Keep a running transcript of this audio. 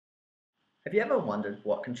Have you ever wondered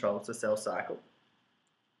what controls the cell cycle?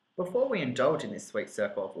 Before we indulge in this sweet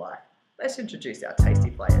circle of life, let's introduce our tasty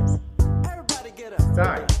players.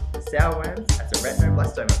 Starring sour worms as a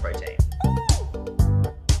retinoblastoma protein,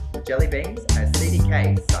 jelly beans as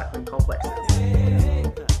CDK cyclin complexes,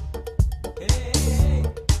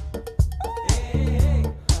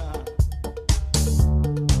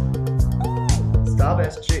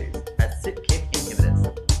 starburst chews as CYP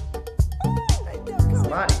inhibitors,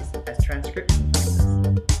 Smarties as transcription factors,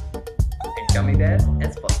 and gummy bears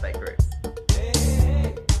as phosphate groups.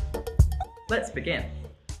 Let's begin.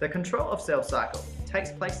 The control of cell cycle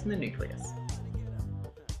takes place in the nucleus.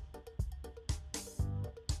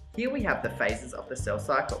 Here we have the phases of the cell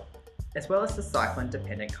cycle, as well as the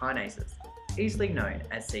cyclin-dependent kinases, easily known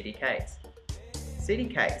as CDKs.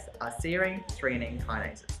 CDKs are serine-threonine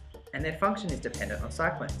kinases, and their function is dependent on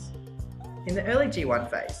cyclins. In the early G1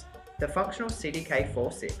 phase, the functional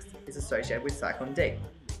CDK4/6 is associated with cyclin D.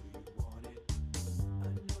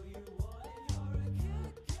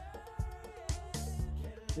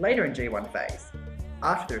 Later in G1 phase,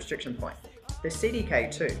 after the restriction point, the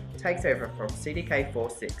CDK2 takes over from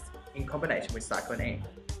CDK4/6 in combination with cyclin E.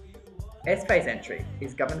 S phase entry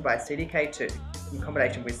is governed by CDK2 in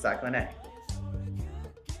combination with cyclin A.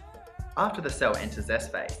 After the cell enters S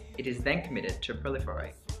phase, it is then committed to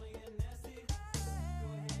proliferate.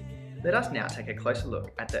 Let us now take a closer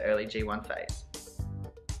look at the early G1 phase.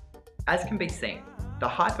 As can be seen, the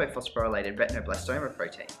hypophosphorylated retinoblastoma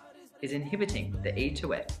protein is inhibiting the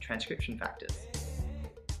E2F transcription factors.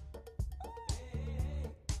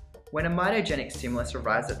 When a mitogenic stimulus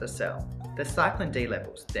arrives at the cell, the cyclin D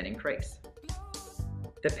levels then increase.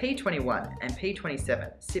 The P21 and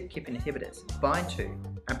P27 CYP inhibitors bind to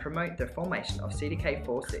and promote the formation of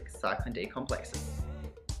CDK4/6 cyclin D complexes.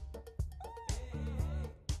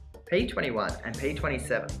 P21 and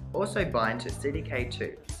P27 also bind to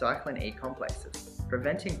CDK2 cyclin E complexes,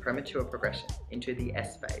 preventing premature progression into the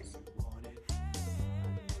S phase.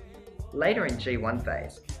 Later in G1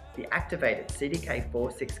 phase, the activated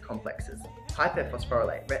CDK4/6 complexes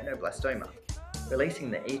hyperphosphorylate retinoblastoma, releasing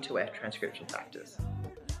the E2F transcription factors.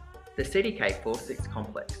 The CDK4/6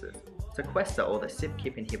 complexes sequester all the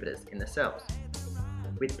CYP inhibitors in the cells.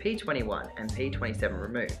 With P21 and P27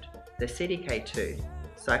 removed, the CDK2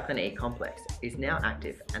 cyclin E complex is now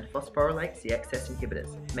active and phosphorylates the excess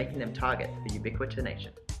inhibitors, making them target for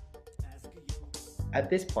ubiquitination. At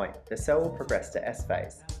this point, the cell will progress to S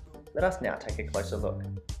phase. Let us now take a closer look.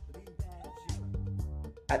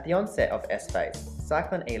 At the onset of S phase,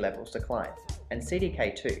 cyclin E levels decline, and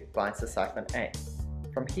CDK2 binds to cyclin A.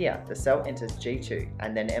 From here, the cell enters G2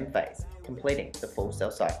 and then M phase, completing the full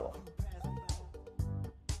cell cycle.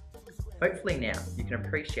 Hopefully now you can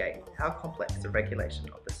appreciate how complex the regulation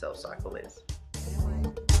of the cell cycle is.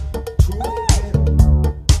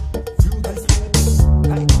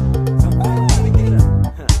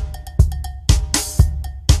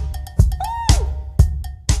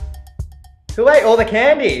 Who ate all the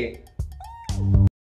candy?